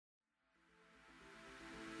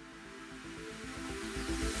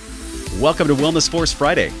Welcome to Wellness Force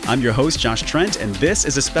Friday. I'm your host, Josh Trent, and this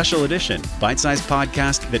is a special edition, bite-sized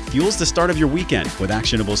podcast that fuels the start of your weekend with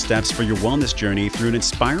actionable steps for your wellness journey through an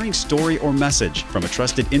inspiring story or message from a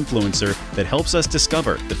trusted influencer that helps us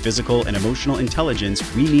discover the physical and emotional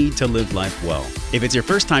intelligence we need to live life well. If it's your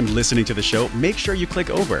first time listening to the show, make sure you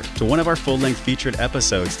click over to one of our full-length featured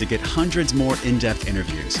episodes to get hundreds more in-depth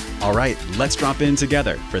interviews. All right, let's drop in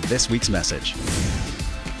together for this week's message.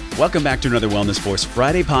 Welcome back to another Wellness Force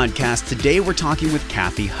Friday podcast. Today we're talking with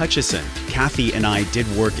Kathy Hutchison. Kathy and I did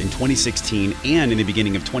work in 2016 and in the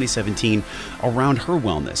beginning of 2017 around her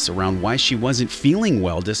wellness, around why she wasn't feeling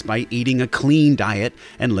well despite eating a clean diet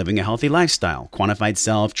and living a healthy lifestyle. Quantified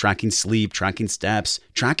self, tracking sleep, tracking steps,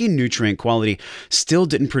 tracking nutrient quality still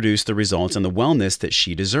didn't produce the results and the wellness that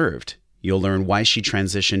she deserved. You'll learn why she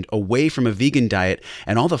transitioned away from a vegan diet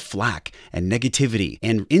and all the flack and negativity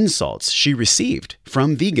and insults she received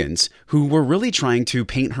from vegans who were really trying to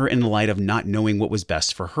paint her in the light of not knowing what was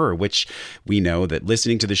best for her, which we know that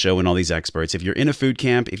listening to the show and all these experts, if you're in a food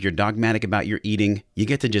camp, if you're dogmatic about your eating, you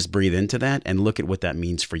get to just breathe into that and look at what that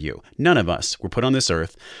means for you. None of us were put on this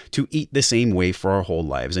earth to eat the same way for our whole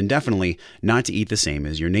lives, and definitely not to eat the same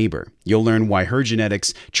as your neighbor. You'll learn why her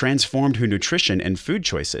genetics transformed her nutrition and food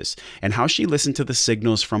choices, and how she listened to the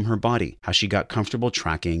signals from her body, how she got comfortable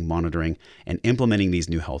tracking, monitoring, and implementing these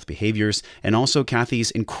new health behaviors, and also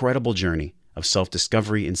Kathy's incredible journey of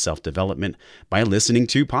self-discovery and self-development by listening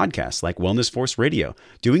to podcasts like Wellness Force Radio,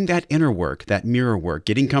 doing that inner work, that mirror work,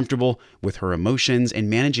 getting comfortable with her emotions and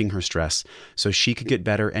managing her stress so she could get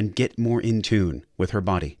better and get more in tune with her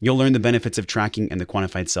body. You'll learn the benefits of tracking and the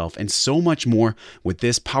quantified self and so much more with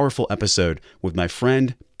this powerful episode with my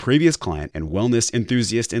friend, previous client, and wellness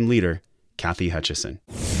enthusiast and leader, Kathy Hutchison.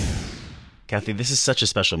 Kathy, this is such a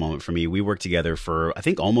special moment for me. We worked together for, I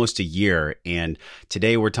think, almost a year. And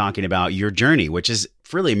today we're talking about your journey, which is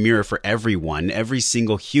really a mirror for everyone, every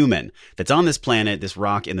single human that's on this planet, this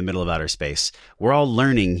rock in the middle of outer space. We're all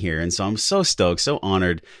learning here. And so I'm so stoked, so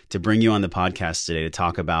honored to bring you on the podcast today to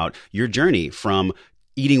talk about your journey from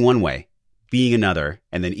eating one way, being another,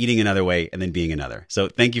 and then eating another way, and then being another. So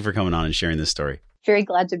thank you for coming on and sharing this story. Very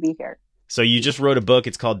glad to be here. So you just wrote a book.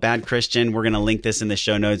 It's called Bad Christian. We're going to link this in the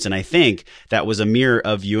show notes. And I think that was a mirror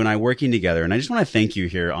of you and I working together. And I just want to thank you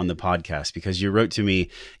here on the podcast because you wrote to me,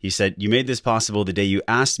 you said, you made this possible the day you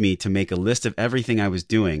asked me to make a list of everything I was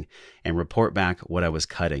doing and report back what I was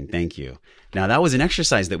cutting. Thank you. Now, that was an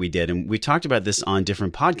exercise that we did. And we talked about this on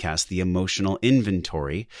different podcasts, the emotional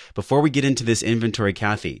inventory. Before we get into this inventory,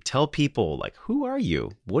 Kathy, tell people, like, who are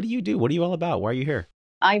you? What do you do? What are you all about? Why are you here?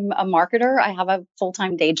 I'm a marketer. I have a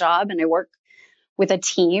full-time day job and I work with a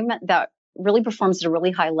team that really performs at a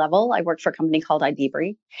really high level. I work for a company called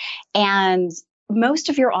iDebrief. And most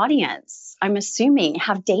of your audience, I'm assuming,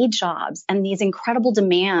 have day jobs and these incredible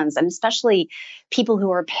demands, and especially people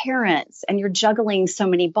who are parents, and you're juggling so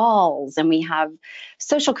many balls, and we have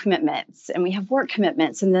social commitments and we have work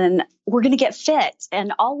commitments, and then we're going to get fit.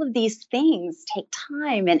 And all of these things take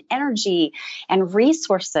time and energy and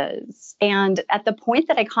resources. And at the point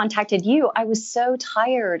that I contacted you, I was so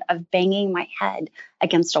tired of banging my head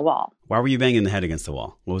against a wall. Why were you banging the head against the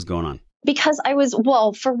wall? What was going on? Because I was,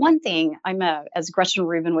 well, for one thing, as Gretchen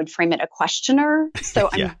Rubin would frame it, a questioner. So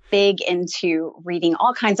I'm big into reading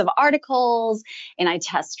all kinds of articles, and I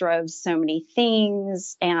test drove so many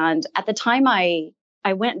things. And at the time I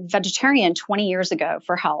went vegetarian 20 years ago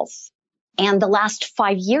for health. And the last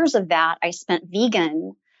 5 years of that, I spent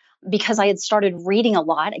vegan because I had started reading a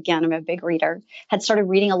lot. Again, I'm a big reader, had started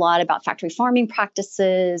reading a lot about factory farming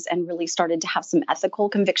practices and really started to have some ethical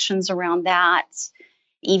convictions around that.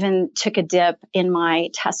 Even took a dip in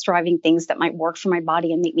my test driving things that might work for my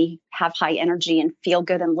body and make me have high energy and feel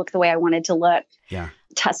good and look the way I wanted to look. Yeah.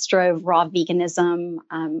 Test drove raw veganism.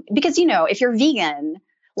 Because, if you're vegan,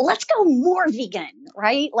 let's go more vegan,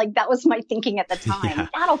 right? Like that was my thinking at the time. Yeah.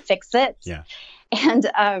 That'll fix it. Yeah. And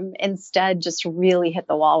instead just really hit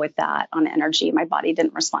the wall with that on energy. My body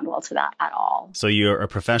didn't respond well to that at all. So you're a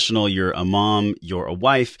professional, you're a mom, you're a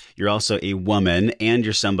wife, you're also a woman, and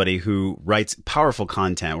you're somebody who writes powerful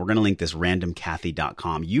content. We're going to link this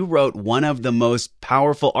randomkathy.com. You wrote one of the most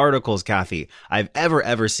powerful articles, Kathy, I've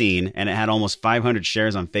ever seen, and it had almost 500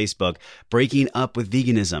 shares on Facebook, Breaking Up with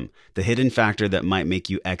Veganism, the hidden factor that might make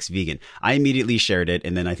you ex-vegan. I immediately shared it,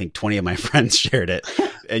 and then I think 20 of my friends shared it.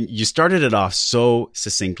 And you started it off so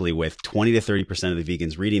succinctly with 20 to 30% of the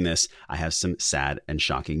vegans reading this. I have some sad and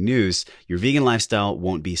shocking news. Your vegan lifestyle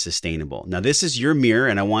won't be sustainable. Now, this is your mirror,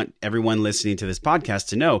 and I want everyone listening to this podcast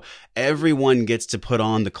to know everyone gets to put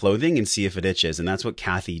on the clothing and see if it itches. And that's what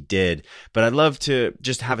Kathy did. But I'd love to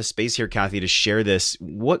just have a space here, Kathy, to share this.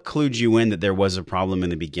 What clued you in that there was a problem in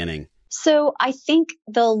the beginning? So I think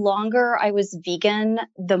the longer I was vegan,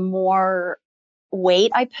 the more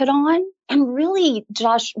weight I put on. And really,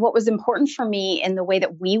 Josh, what was important for me in the way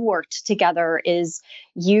that we worked together is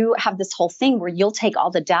you have this whole thing where you'll take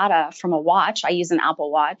all the data from a watch. I use an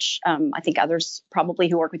Apple Watch. I think others probably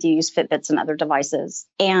who work with you use Fitbits and other devices.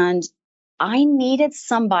 And I needed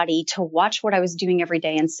somebody to watch what I was doing every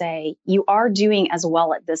day and say, you are doing as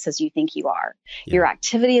well at this as you think you are. Yeah. Your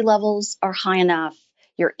activity levels are high enough.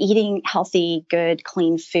 You're eating healthy, good,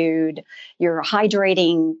 clean food. You're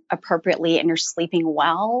hydrating appropriately and you're sleeping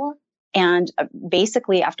well. And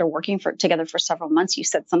basically, after working together for several months, you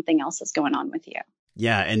said something else is going on with you.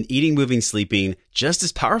 Yeah. And eating, moving, sleeping, just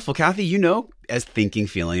as powerful, Kathy, as thinking,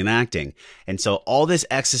 feeling, and acting. And so all this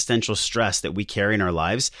existential stress that we carry in our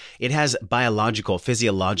lives, it has biological,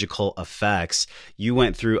 physiological effects. You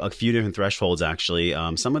went through a few different thresholds, actually,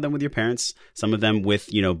 some of them with your parents, some of them with,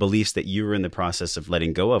 beliefs that you were in the process of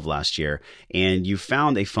letting go of last year. And you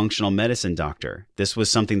found a functional medicine doctor. This was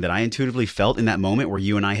something that I intuitively felt in that moment where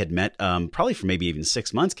you and I had met, probably for maybe even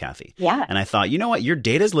 6 months, Kathy. Yeah. And I thought, you know what? Your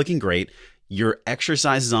data's looking great. Your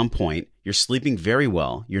exercise is on point. You're sleeping very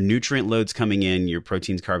well. Your nutrient loads coming in, your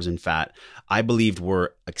proteins, carbs, and fat, I believed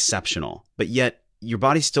were exceptional. But yet your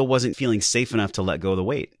body still wasn't feeling safe enough to let go of the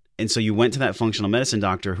weight. And so you went to that functional medicine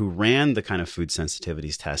doctor who ran the kind of food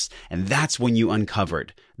sensitivities test. And that's when you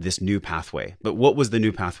uncovered this new pathway. But what was the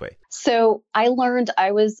new pathway? So I learned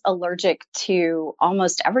I was allergic to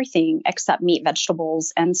almost everything except meat,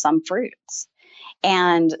 vegetables, and some fruits.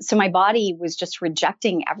 And so my body was just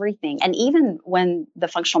rejecting everything. And even when the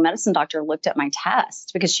functional medicine doctor looked at my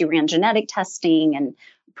test, because she ran genetic testing and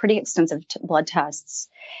pretty extensive blood tests,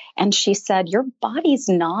 and she said, your body's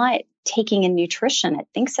not taking in nutrition. It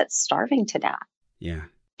thinks it's starving to death. Yeah.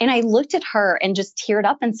 And I looked at her and just teared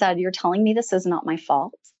up and said, you're telling me this is not my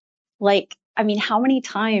fault? How many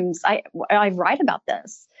times I write about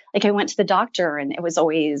this? I went to the doctor and it was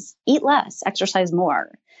always eat less, exercise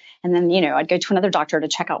more. And then, I'd go to another doctor to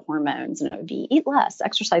check out hormones and it would be eat less,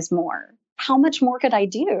 exercise more. How much more could I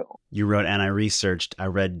do? You wrote and I researched. I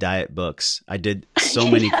read diet books. I did so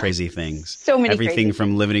many crazy things. So many Everything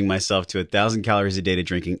from limiting myself to 1,000 calories a day to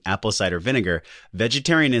drinking apple cider vinegar.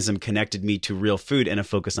 Vegetarianism connected me to real food and a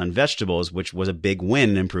focus on vegetables, which was a big win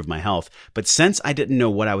and improved my health. But since I didn't know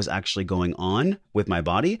what I was actually going on with my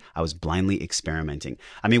body, I was blindly experimenting.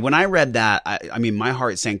 When I read that, my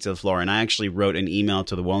heart sank to the floor. And I actually wrote an email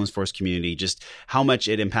to the Wellness Force community, just how much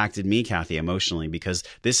it impacted me, Kathy, emotionally, because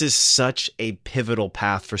this is such a pivotal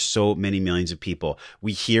path for so many millions of people.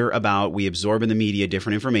 We absorb in the media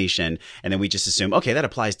different information, and then we just assume, okay, that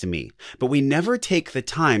applies to me. But we never take the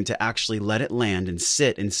time to actually let it land and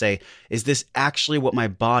sit and say, is this actually what my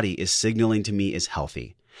body is signaling to me is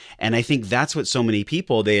healthy? And I think that's what so many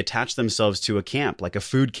people, they attach themselves to a camp, like a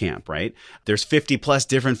food camp, right? There's 50 plus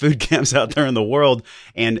different food camps out there in the world.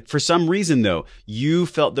 And for some reason, though, you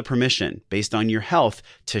felt the permission based on your health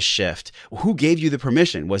to shift. Who gave you the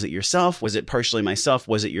permission? Was it yourself? Was it partially myself?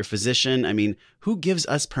 Was it your physician? Who gives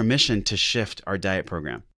us permission to shift our diet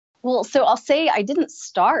program? Well, so I'll say I didn't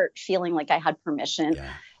start feeling like I had permission.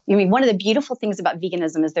 Yeah. One of the beautiful things about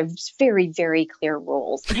veganism is there's very, very clear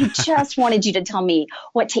rules. And I just wanted you to tell me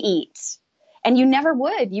what to eat. And you never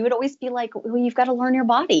would. You would always be like, well, you've got to learn your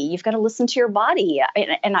body. You've got to listen to your body.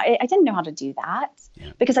 And I didn't know how to do that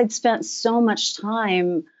because I'd spent so much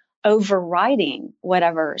time overriding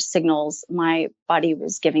whatever signals my body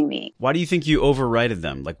was giving me. Why do you think you overrided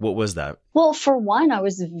them? What was that? Well, for one, I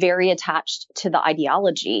was very attached to the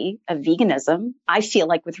ideology of veganism. I feel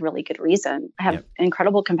like with really good reason. I have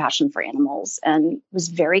incredible compassion for animals and was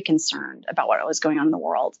very concerned about what was going on in the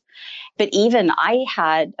world. But even I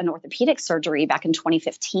had an orthopedic surgery back in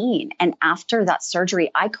 2015. And after that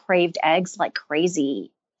surgery, I craved eggs like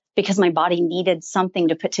crazy because my body needed something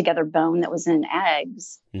to put together bone that was in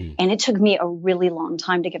eggs. And it took me a really long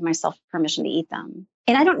time to give myself permission to eat them.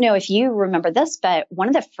 And I don't know if you remember this, but one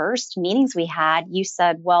of the first meetings we had, you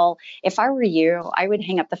said, well, if I were you, I would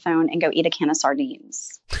hang up the phone and go eat a can of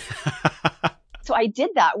sardines. So I did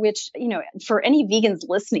that, which, for any vegans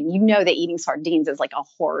listening, that eating sardines is like a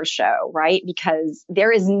horror show, right? Because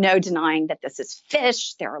there is no denying that this is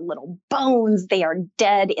fish. There are little bones. They are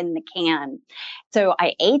dead in the can. So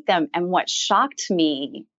I ate them. And what shocked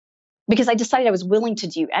me, because I decided I was willing to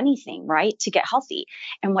do anything, right, to get healthy.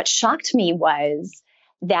 And what shocked me was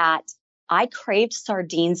that I craved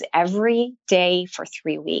sardines every day for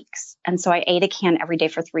 3 weeks. And so I ate a can every day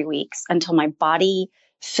for 3 weeks until my body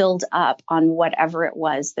filled up on whatever it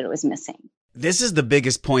was that it was missing. This is the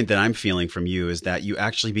biggest point that I'm feeling from you, is that you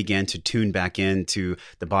actually began to tune back into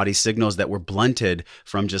the body's signals that were blunted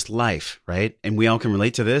from just life, right? And we all can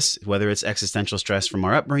relate to this, whether it's existential stress from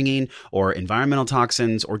our upbringing or environmental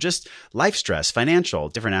toxins or just life stress, financial,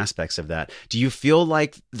 different aspects of that. Do you feel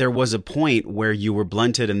like there was a point where you were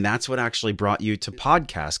blunted and that's what actually brought you to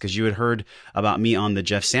podcasts? Because you had heard about me on the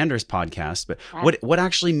Jeff Sanders podcast, but what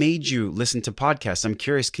actually made you listen to podcasts? I'm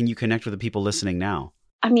curious, can you connect with the people listening now?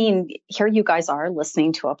 I mean, here you guys are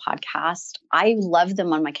listening to a podcast. I love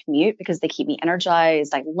them on my commute because they keep me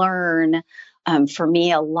energized. I learn. For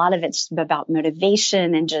me, a lot of it's about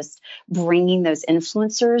motivation and just bringing those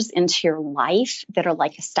influencers into your life that are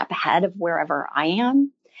like a step ahead of wherever I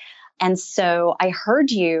am. And so I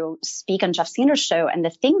heard you speak on Jeff Sanders' show. And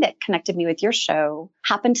the thing that connected me with your show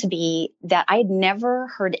happened to be that I had never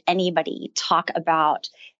heard anybody talk about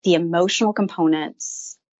the emotional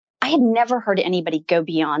components. I had never heard anybody go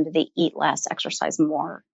beyond the eat less, exercise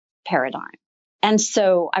more paradigm. And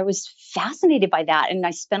so I was fascinated by that. And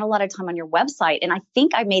I spent a lot of time on your website. And I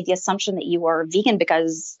think I made the assumption that you were vegan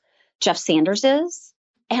because Jeff Sanders is.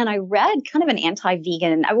 And I read kind of an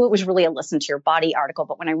anti-vegan, it was really a Listen to Your Body article,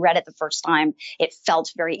 but when I read it the first time, it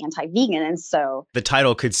felt very anti-vegan. And so the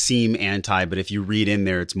title could seem anti, but if you read in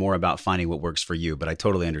there, it's more about finding what works for you. But I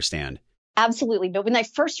totally understand. Absolutely. But when I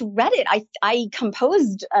first read it, I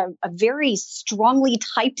composed a very strongly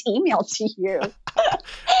typed email to you.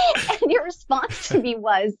 And your response to me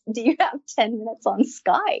was, do you have 10 minutes on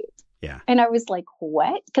Skype? Yeah. And I was like,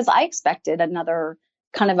 what? Because I expected another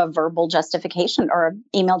kind of a verbal justification or an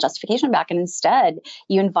email justification back. And instead,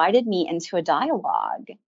 you invited me into a dialogue.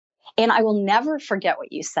 And I will never forget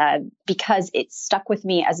what you said because it stuck with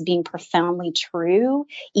me as being profoundly true,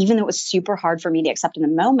 even though it was super hard for me to accept in the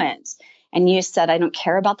moment. And you said, I don't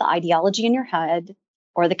care about the ideology in your head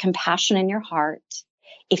or the compassion in your heart.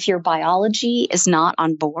 If your biology is not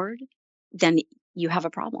on board, then you have a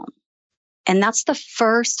problem. And that's the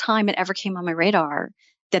first time it ever came on my radar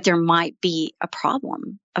that there might be a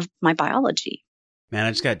problem of my biology. Man,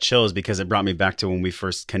 I just got chills because it brought me back to when we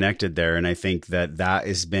first connected there. And I think that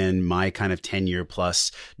has been my kind of 10-year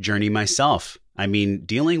plus journey myself. I mean,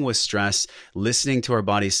 dealing with stress, listening to our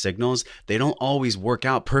body's signals, they don't always work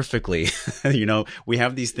out perfectly. We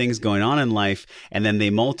have these things going on in life and then they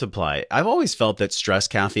multiply. I've always felt that stress,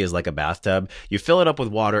 Kathy, is like a bathtub. You fill it up with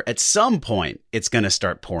water. At some point, it's going to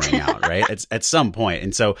start pouring out, right? It's at some point.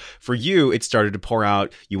 And so for you, it started to pour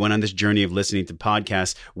out. You went on this journey of listening to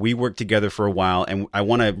podcasts. We worked together for a while. And I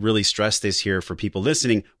want to really stress this here for people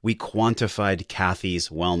listening. We quantified Kathy's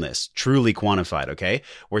wellness, truly quantified. Okay.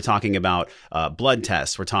 We're talking about blood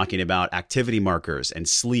tests. We're talking about activity markers and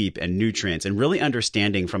sleep and nutrients and really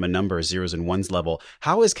understanding from a number of zeros and ones level,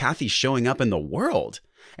 how is Kathy showing up in the world?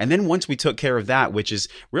 And then once we took care of that, which is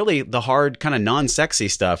really the hard kind of non-sexy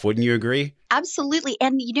stuff, wouldn't you agree? Absolutely.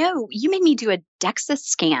 And you made me do a DEXA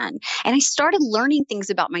scan and I started learning things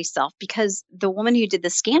about myself because the woman who did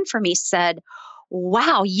the scan for me said,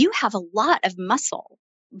 wow, you have a lot of muscle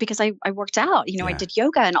because I worked out, I did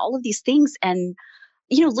yoga and all of these things. And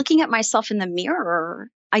looking at myself in the mirror,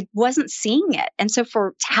 I wasn't seeing it. And so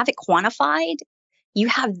to have it quantified, you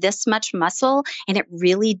have this much muscle and it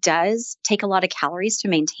really does take a lot of calories to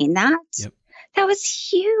maintain that. Yep. That was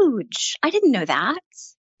huge. I didn't know that.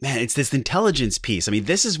 Man, it's this intelligence piece. I mean,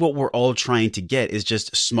 this is what we're all trying to get, is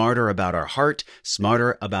just smarter about our heart,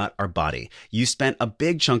 smarter about our body. You spent a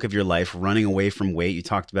big chunk of your life running away from weight. You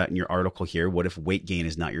talked about in your article here, what if weight gain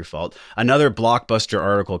is not your fault? Another blockbuster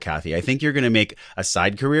article, Kathy. I think you're going to make a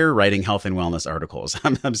side career writing health and wellness articles.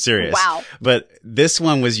 I'm serious. Wow. But this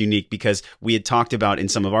one was unique because we had talked about in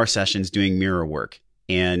some of our sessions doing mirror work.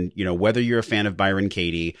 And, whether you're a fan of Byron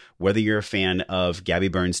Katie, whether you're a fan of Gabby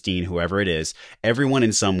Bernstein, whoever it is, everyone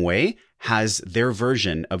in some way has their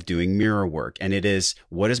version of doing mirror work. And it is,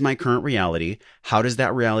 what is my current reality? How does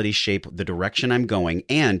that reality shape the direction I'm going?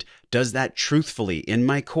 And does that truthfully, in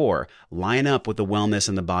my core, line up with the wellness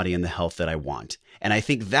and the body and the health that I want? And I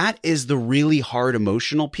think that is the really hard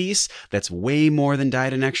emotional piece that's way more than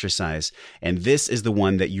diet and exercise. And this is the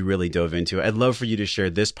one that you really dove into. I'd love for you to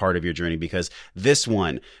share this part of your journey because this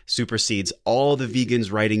one supersedes all the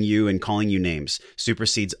vegans writing you and calling you names,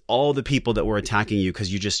 supersedes all the people that were attacking you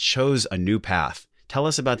because you just chose a new path. Tell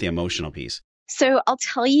us about the emotional piece. So I'll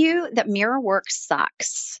tell you that mirror work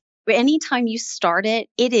sucks. Anytime you start it,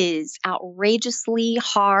 it is outrageously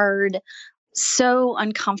hard, so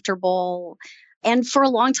uncomfortable. And for a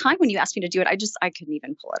long time, when you asked me to do it, I couldn't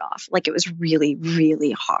even pull it off. Like it was really,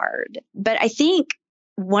 really hard. But I think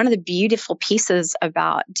one of the beautiful pieces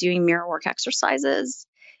about doing mirror work exercises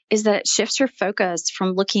is that it shifts your focus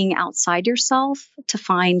from looking outside yourself to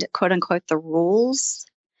find, quote unquote, the rules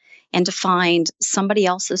and to find somebody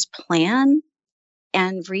else's plan,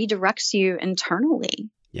 and redirects you internally.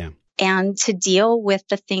 Yeah. And to deal with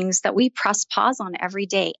the things that we press pause on every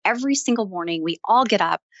day. Every single morning, we all get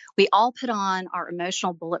up, we all put on our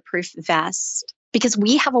emotional bulletproof vest because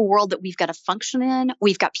we have a world that we've got to function in.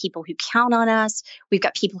 We've got people who count on us. We've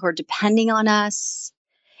got people who are depending on us.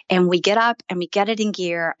 And we get up and we get it in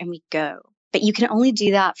gear and we go. But you can only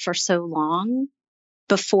do that for so long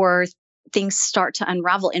before things start to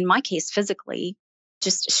unravel. In my case, physically,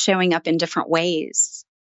 just showing up in different ways.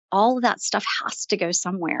 All of that stuff has to go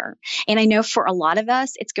somewhere. And I know for a lot of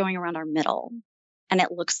us, it's going around our middle and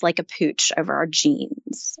it looks like a pooch over our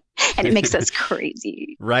jeans and it makes us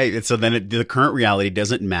crazy. Right. And so then the current reality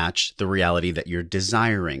doesn't match the reality that you're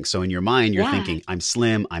desiring. So in your mind, you're thinking, I'm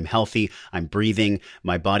slim, I'm healthy, I'm breathing,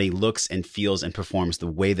 my body looks and feels and performs the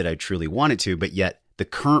way that I truly want it to, but yet the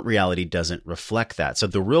current reality doesn't reflect that. So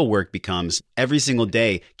the real work becomes every single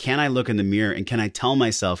day, can I look in the mirror and can I tell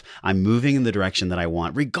myself I'm moving in the direction that I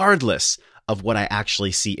want, regardless of what I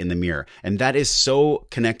actually see in the mirror? And that is so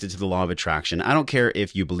connected to the law of attraction. I don't care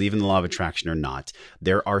if you believe in the law of attraction or not.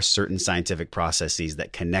 There are certain scientific processes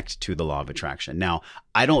that connect to the law of attraction. Now,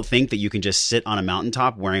 I don't think that you can just sit on a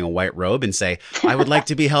mountaintop wearing a white robe and say, I would like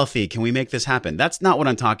to be healthy. Can we make this happen? That's not what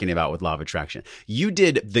I'm talking about with law of attraction. You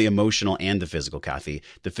did the emotional and the physical, Kathy,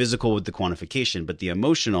 the physical with the quantification, but the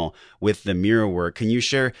emotional with the mirror work. Can you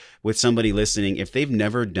share with somebody listening, if they've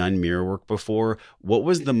never done mirror work before, what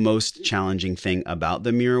was the most challenging thing about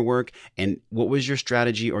the mirror work? And what was your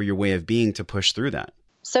strategy or your way of being to push through that?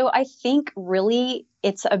 So I think really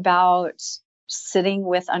it's about sitting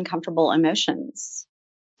with uncomfortable emotions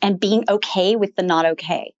and being okay with the not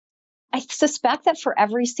okay. I suspect that for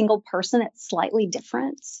every single person, it's slightly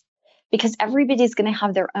different because everybody's going to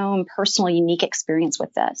have their own personal, unique experience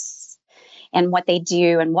with this and what they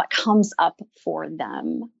do and what comes up for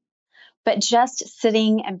them. But just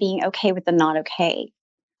sitting and being okay with the not okay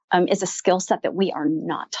is a skill set that we are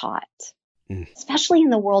not taught, especially in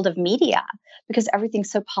the world of media, because everything's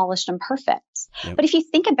so polished and perfect. Yep. But if you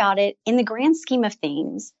think about it, in the grand scheme of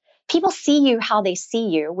things, people see you how they see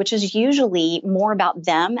you, which is usually more about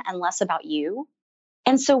them and less about you.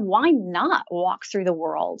 And so why not walk through the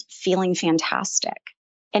world feeling fantastic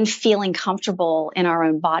and feeling comfortable in our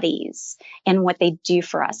own bodies and what they do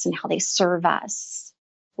for us and how they serve us?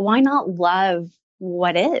 Why not love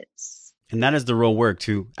what is? And that is the real work,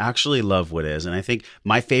 to actually love what is. And I think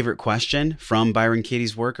my favorite question from Byron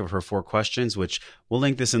Katie's work of her 4 questions, which we'll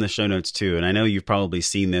link this in the show notes too. And I know you've probably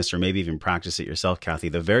seen this or maybe even practiced it yourself, Kathy.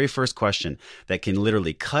 The very first question that can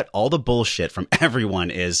literally cut all the bullshit from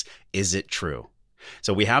everyone is it true?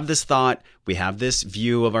 So we have this thought, we have this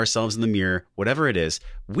view of ourselves in the mirror, whatever it is,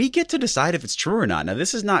 we get to decide if it's true or not. Now,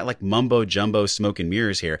 this is not like mumbo jumbo smoke and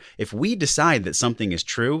mirrors here. If we decide that something is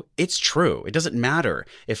true, it's true. It doesn't matter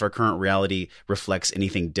if our current reality reflects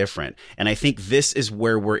anything different. And I think this is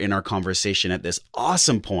where we're in our conversation at this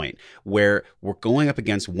awesome point where we're going up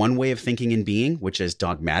against one way of thinking and being, which is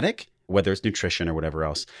dogmatic, whether it's nutrition or whatever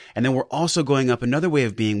else. And then we're also going up another way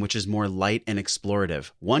of being, which is more light and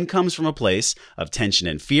explorative. One comes from a place of tension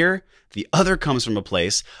and fear. The other comes from a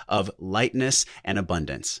place of lightness and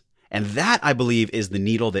abundance. And that, I believe, is the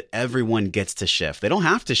needle that everyone gets to shift. They don't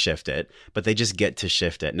have to shift it, but they just get to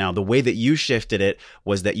shift it. Now, the way that you shifted it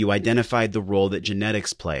was that you identified the role that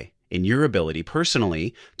genetics play in your ability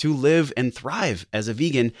personally to live and thrive as a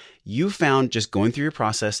vegan. You found just going through your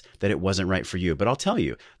process that it wasn't right for you. But I'll tell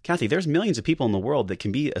you, Kathy, there's millions of people in the world that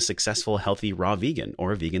can be a successful, healthy, raw vegan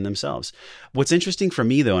or a vegan themselves. What's interesting for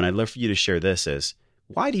me, though, and I'd love for you to share this, is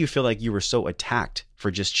why do you feel like you were so attacked for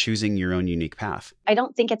just choosing your own unique path? I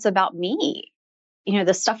don't think it's about me. You know,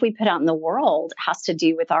 the stuff we put out in the world has to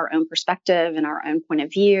do with our own perspective and our own point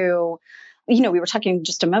of view. You know, we were talking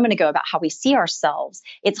just a moment ago about how we see ourselves.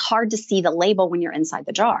 It's hard to see the label when you're inside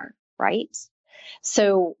the jar, right?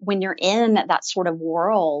 So when you're in that sort of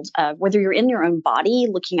world of whether you're in your own body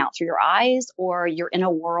looking out through your eyes, or you're in a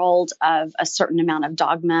world of a certain amount of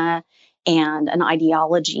dogma and an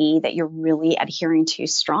ideology that you're really adhering to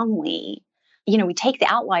strongly, you know, we take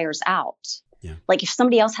the outliers out. Yeah. Like if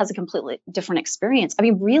somebody else has a completely different experience. I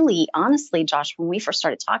mean, really, honestly, Josh, when we first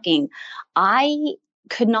started talking, I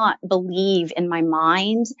could not believe in my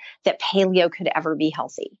mind that paleo could ever be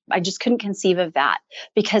healthy. I just couldn't conceive of that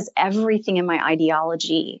because everything in my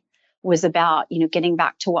ideology was about, you know, getting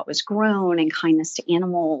back to what was grown and kindness to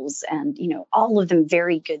animals and, you know, all of them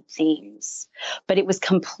very good things. But it was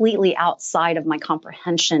completely outside of my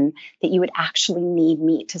comprehension that you would actually need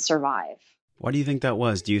meat to survive. Why do you think that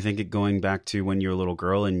was? Do you think it going back to when you were a little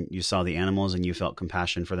girl and you saw the animals and you felt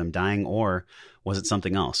compassion for them dying, or was it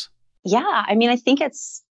something else? Yeah. I mean, I think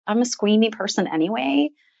I'm a squeamy person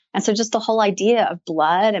anyway. And so just the whole idea of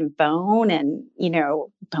blood and bone and,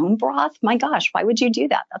 bone broth, my gosh, why would you do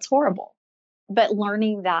that? That's horrible. But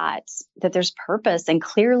learning that there's purpose and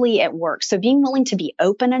clearly it works. So being willing to be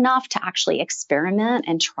open enough to actually experiment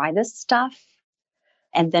and try this stuff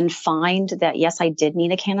and then find that, yes, I did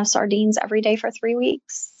need a can of sardines every day for 3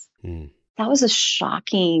 weeks. That was a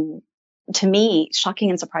shocking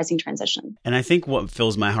and surprising transition. And I think what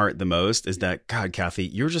fills my heart the most is that, God, Kathy,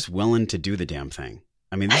 you're just willing to do the damn thing.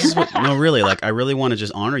 I mean, this is what, no, really, like, I really want to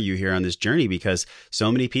just honor you here on this journey, because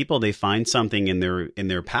so many people, they find something in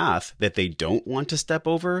their path that they don't want to step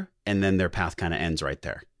over, and then their path kind of ends right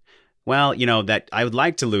there. Well, that I would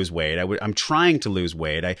like to lose weight. I'm trying to lose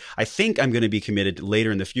weight. I think I'm going to be committed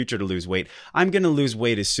later in the future to lose weight. I'm going to lose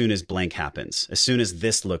weight as soon as blank happens, as soon as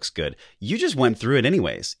this looks good. You just went through it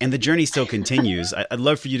anyways, and the journey still continues. I'd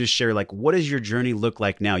love for you to share, like, what does your journey look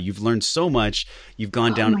like now? You've learned so much. You've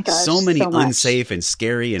gone down so many unsafe and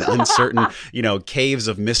scary and uncertain, caves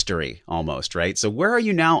of mystery almost, right? So where are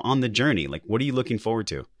you now on the journey? Like, what are you looking forward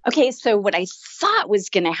to? Okay, so what I thought was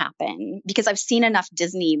going to happen, because I've seen enough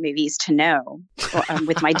Disney movies to know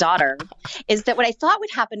with my daughter, is that what I thought would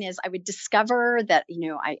happen is I would discover that,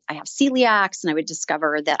 I have celiacs, and I would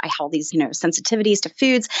discover that I have all these, sensitivities to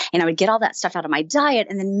foods, and I would get all that stuff out of my diet.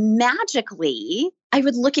 And then magically, I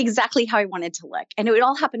would look exactly how I wanted to look. And it would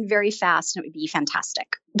all happen very fast, and it would be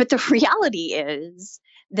fantastic. But the reality is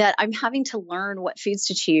that I'm having to learn what foods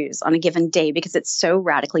to choose on a given day because it's so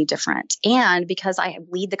radically different. And because I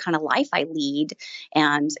lead the kind of life I lead,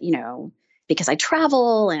 and, because I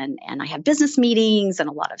travel and I have business meetings and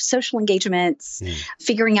a lot of social engagements,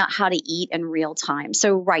 figuring out how to eat in real time.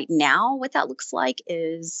 So right now, what that looks like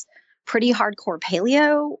is pretty hardcore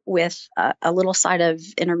paleo with a little side of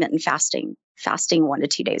intermittent fasting 1 to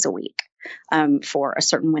 2 days a week for a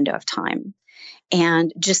certain window of time.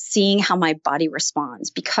 And just seeing how my body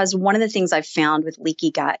responds. Because one of the things I've found with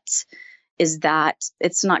leaky gut is that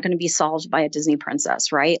it's not going to be solved by a Disney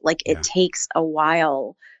princess, right? Like it takes a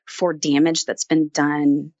while for damage that's been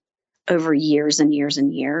done over years and years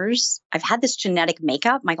and years. I've had this genetic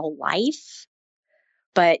makeup my whole life,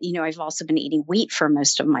 but, I've also been eating wheat for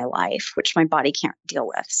most of my life, which my body can't deal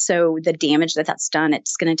with. So the damage that's done,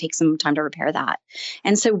 it's going to take some time to repair that.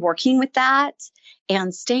 And so working with that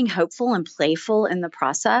and staying hopeful and playful in the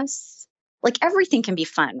process, like everything can be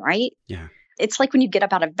fun, right? Yeah. It's like when you get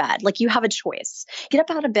up out of bed, like you have a choice. Get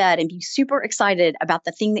up out of bed and be super excited about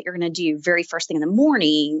the thing that you're going to do very first thing in the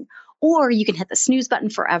morning, or you can hit the snooze button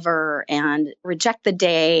forever and reject the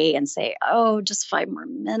day and say, oh, just 5 more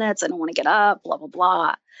minutes. I don't want to get up, blah, blah,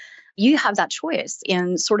 blah. You have that choice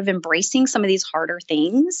in sort of embracing some of these harder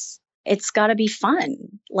things. It's got to be fun.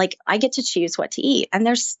 Like I get to choose what to eat. And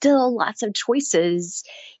there's still lots of choices,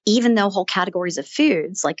 even though whole categories of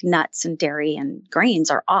foods like nuts and dairy and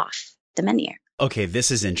grains are off the menu. Okay, this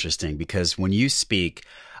is interesting because when you speak,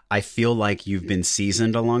 I feel like you've been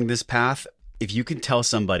seasoned along this path. If you can tell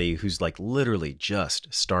somebody who's like literally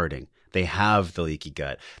just starting, they have the leaky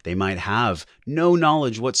gut, they might have no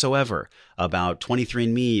knowledge whatsoever about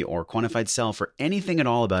 23andMe or Quantified Self or anything at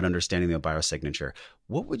all about understanding the biosignature,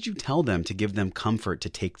 what would you tell them to give them comfort to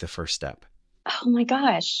take the first step? Oh my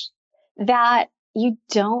gosh, that you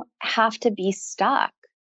don't have to be stuck.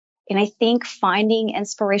 And I think finding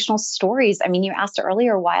inspirational stories. I mean, you asked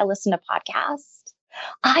earlier why I listen to podcasts.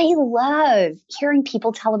 I love hearing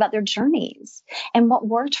people tell about their journeys and what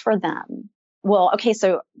worked for them. Well, okay,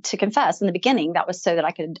 so to confess, in the beginning, that was so that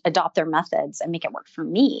I could adopt their methods and make it work for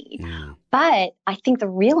me. Yeah. But I think the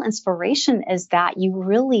real inspiration is that you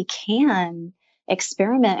really can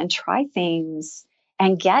experiment and try things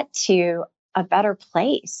and get to a better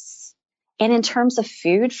place. And in terms of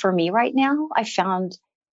food, for me right now, I found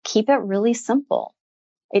keep it really simple.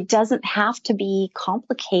 It doesn't have to be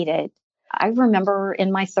complicated. I remember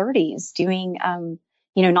in my 30s doing,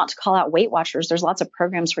 not to call out Weight Watchers, there's lots of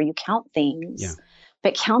programs where you count things,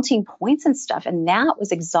 but counting points and stuff. And that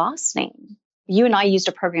was exhausting. You and I used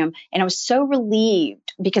a program and I was so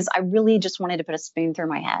relieved because I really just wanted to put a spoon through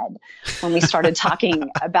my head when we started talking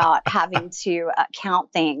about having to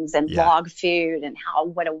count things and log food and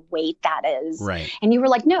what a weight that is. Right. And you were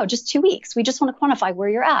like, no, just 2 weeks. We just want to quantify where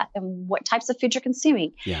you're at and what types of food you're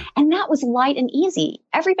consuming. Yeah. And that was light and easy.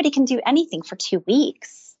 Everybody can do anything for 2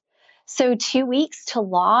 weeks. So 2 weeks to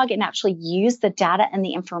log and actually use the data and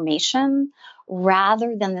the information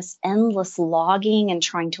rather than this endless logging and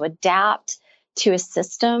trying to adapt to a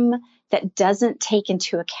system that doesn't take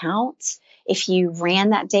into account if you ran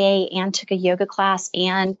that day and took a yoga class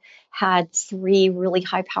and had 3 really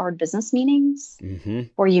high-powered business meetings,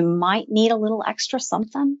 or you might need a little extra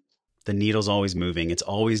something. The needle's always moving. It's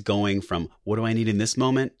always going from what do I need in this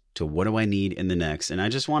moment to what do I need in the next? And I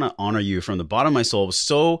just want to honor you from the bottom of my soul. It was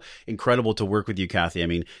so incredible to work with you, Kathy. I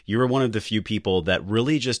mean, you were one of the few people that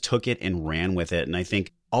really just took it and ran with it. And I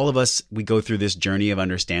think all of us, we go through this journey of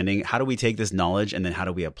understanding how do we take this knowledge and then how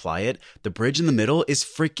do we apply it? The bridge in the middle is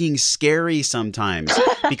freaking scary sometimes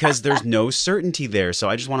because there's no certainty there. So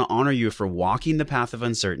I just want to honor you for walking the path of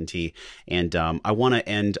uncertainty. And I want to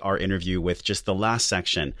end our interview with just the last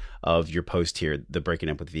section of your post here, the Breaking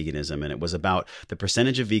Up with Veganism. And it was about the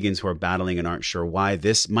percentage of vegans who are battling and aren't sure why.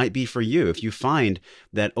 This might be for you. If you find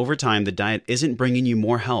that over time, the diet isn't bringing you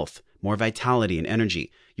more health, more vitality and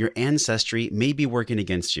energy, your ancestry may be working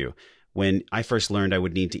against you. When I first learned I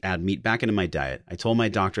would need to add meat back into my diet, I told my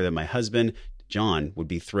doctor that my husband, John, would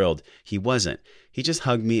be thrilled. He wasn't. He just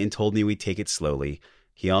hugged me and told me we'd take it slowly.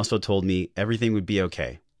 He also told me everything would be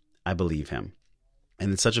okay. I believe him.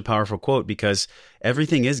 And it's such a powerful quote because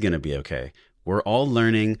everything is going to be okay. We're all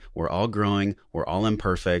learning. We're all growing. We're all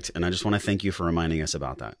imperfect. And I just want to thank you for reminding us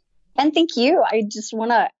about that. And thank you. I just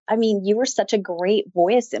want to, you were such a great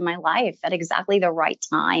voice in my life at exactly the right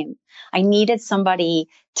time. I needed somebody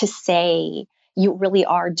to say, you really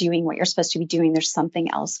are doing what you're supposed to be doing. There's something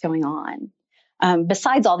else going on.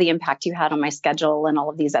 Besides all the impact you had on my schedule and all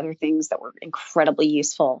of these other things that were incredibly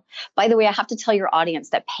useful. By the way, I have to tell your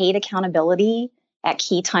audience that paid accountability at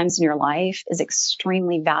key times in your life is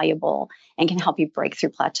extremely valuable and can help you break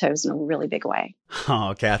through plateaus in a really big way.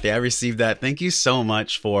 Oh, Kathy, I received that. Thank you so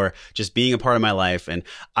much for just being a part of my life. And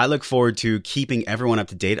I look forward to keeping everyone up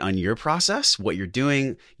to date on your process, what you're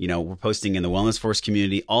doing. You know, we're posting in the Wellness Force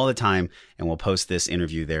community all the time, and we'll post this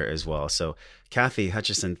interview there as well. So Kathy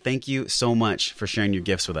Hutchison, thank you so much for sharing your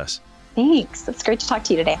gifts with us. Thanks. It's great to talk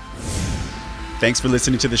to you today. Thanks for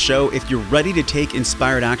listening to the show. If you're ready to take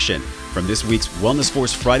inspired action from this week's Wellness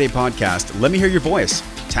Force Friday podcast, let me hear your voice.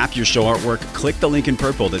 Tap your show artwork, click the link in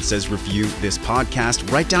purple that says review this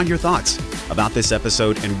podcast, write down your thoughts about this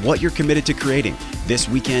episode and what you're committed to creating this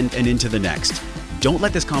weekend and into the next. Don't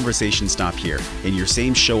let this conversation stop here. In your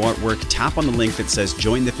same show artwork, tap on the link that says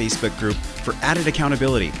join the Facebook group for added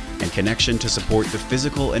accountability and connection to support the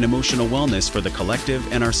physical and emotional wellness for the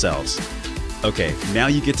collective and ourselves. Okay, now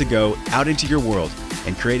you get to go out into your world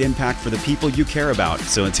and create impact for the people you care about.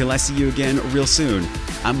 So until I see you again real soon,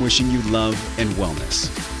 I'm wishing you love and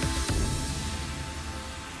wellness.